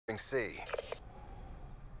C.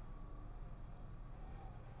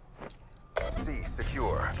 C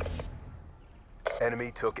secure.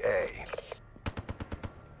 Enemy took A.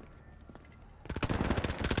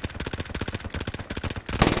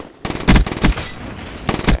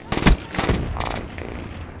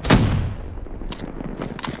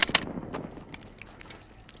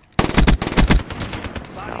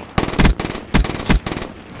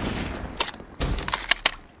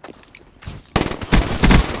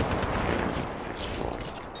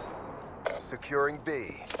 Securing B.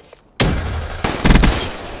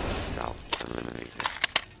 Scout eliminated.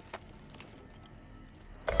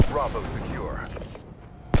 Bravo secure.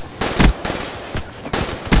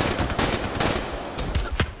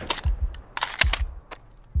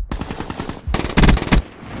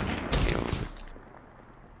 Killed.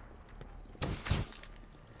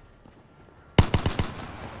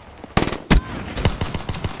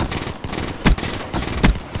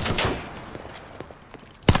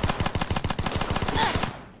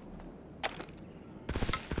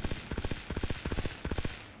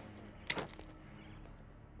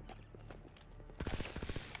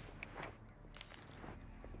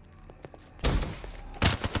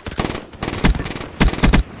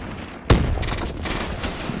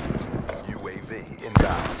 UAV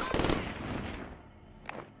inbound.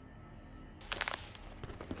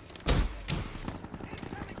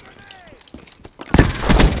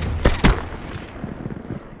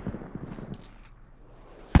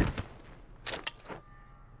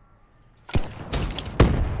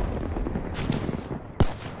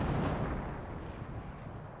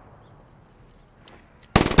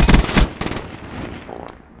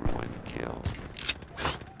 One kill.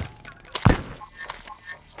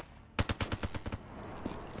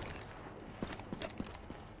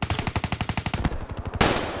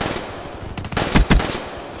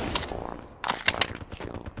 Four outlier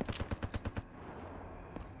kill.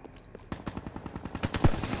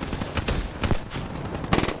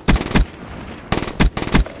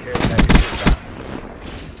 Care package inbound.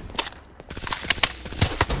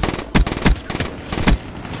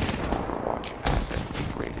 Watch asset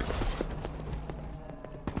degraded.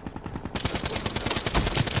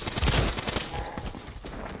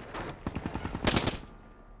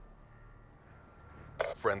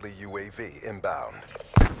 Friendly UAV inbound.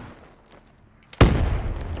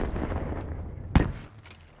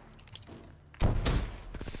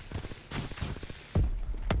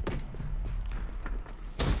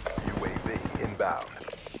 UAV inbound.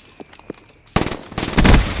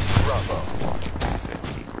 Bravo. Watch asset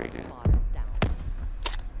degraded.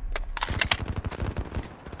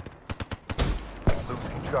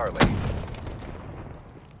 Losing Charlie.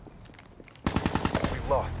 We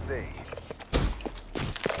lost C.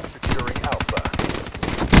 Securing Alpha.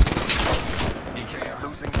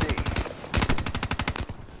 Losing B.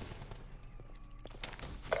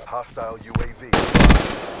 Hostile UAV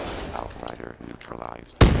above. Outrider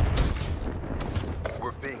neutralized.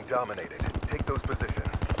 We're being dominated. Take those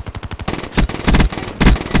positions.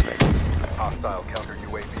 Hostile counter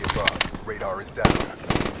UAV above. Radar is down.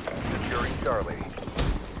 Securing Charlie.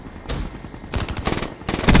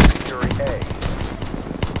 Securing A.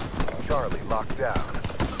 Charlie locked down.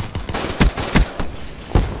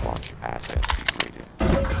 Watch asset degraded.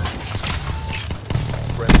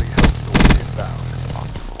 Friendly health source inbound.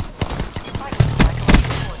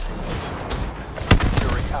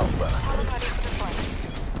 Securing Alpha.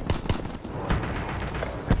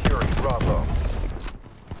 Securing Bravo.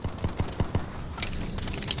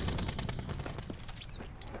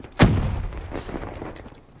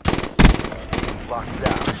 Locked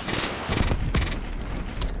down.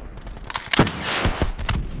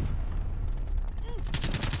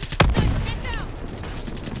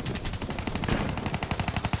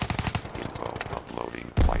 Info uploading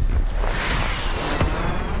lightning strike.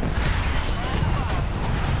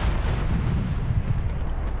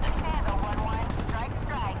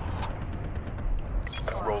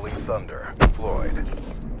 Rolling Thunder deployed.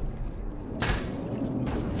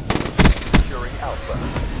 Securing Alpha.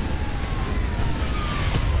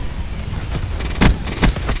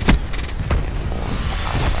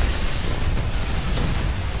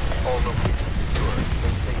 All locations secured.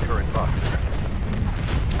 Maintain current posture.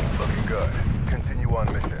 Looking good. Continue on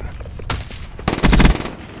mission.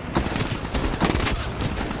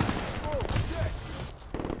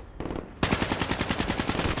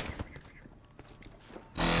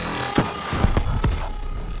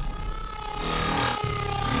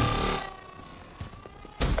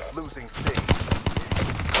 Losing C.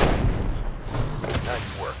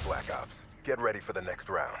 Nice work, Black Ops. Get ready for the next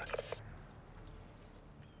round.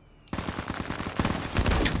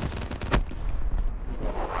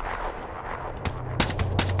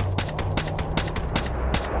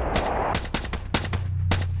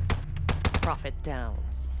 Head down.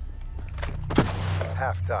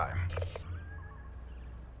 Halftime.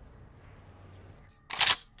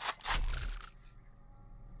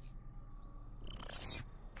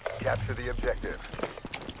 Capture the objective.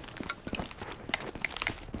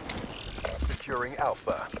 Securing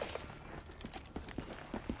Alpha.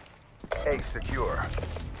 A secure.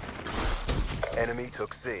 Enemy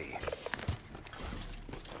took C.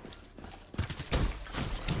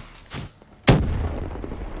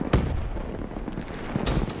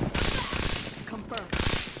 Confirmed.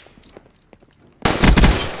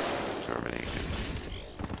 Terminated.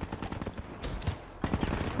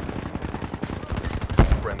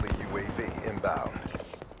 Friendly UAV inbound.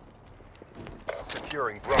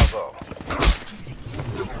 Securing Bravo.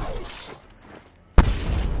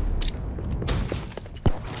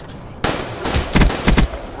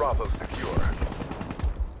 Bravo secure.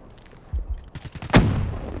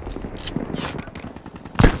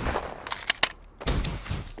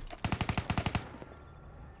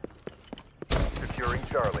 Securing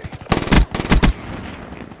Charlie.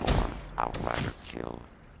 Inform. Outrider kill.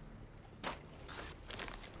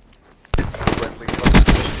 Friendly cover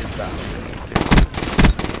inbound.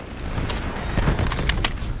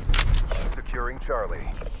 Securing Charlie.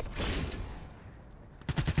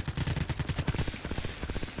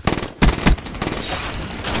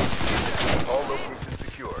 All locations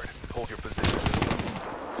secured. Hold your position.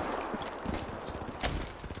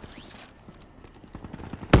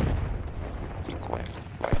 Request.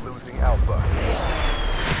 Right. Losing Alpha.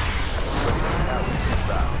 Friendly tower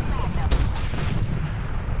inbound.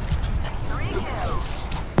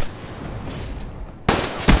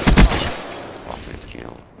 Profit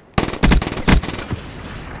kill.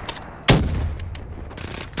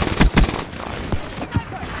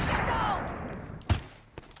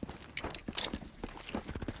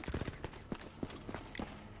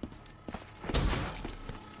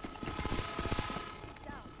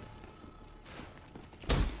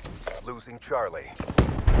 Losing Charlie.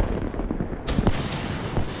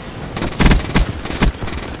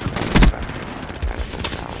 Mechanical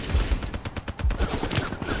down.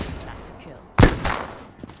 That's a kill.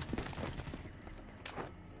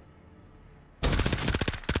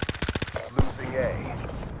 Losing A.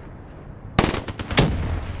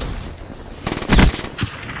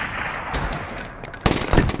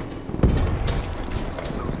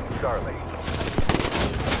 Losing Charlie.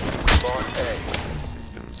 We lost A.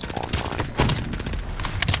 Systems online.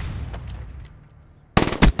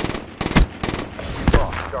 We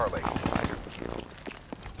lost Charlie. Outrider killed.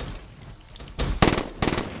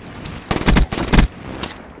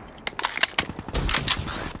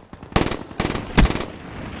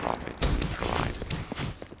 Profit neutralized.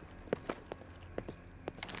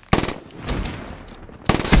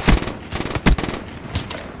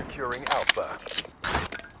 Securing Alpha.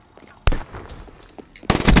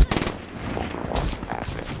 Overwatch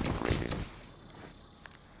asset degraded.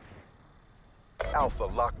 Alpha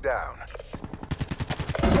locked down.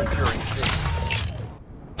 Securing C.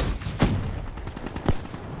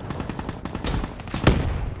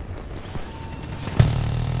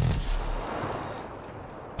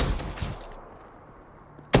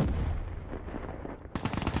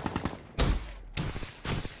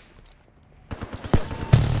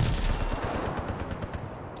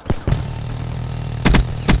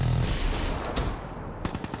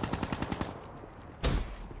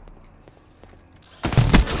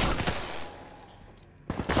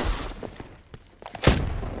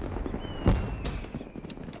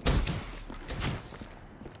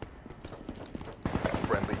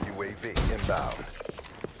 Friendly UAV inbound.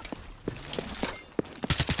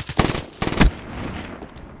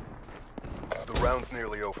 The round's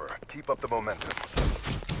nearly over. Keep up the momentum.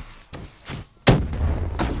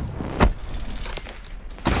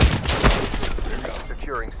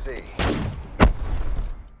 Securing C.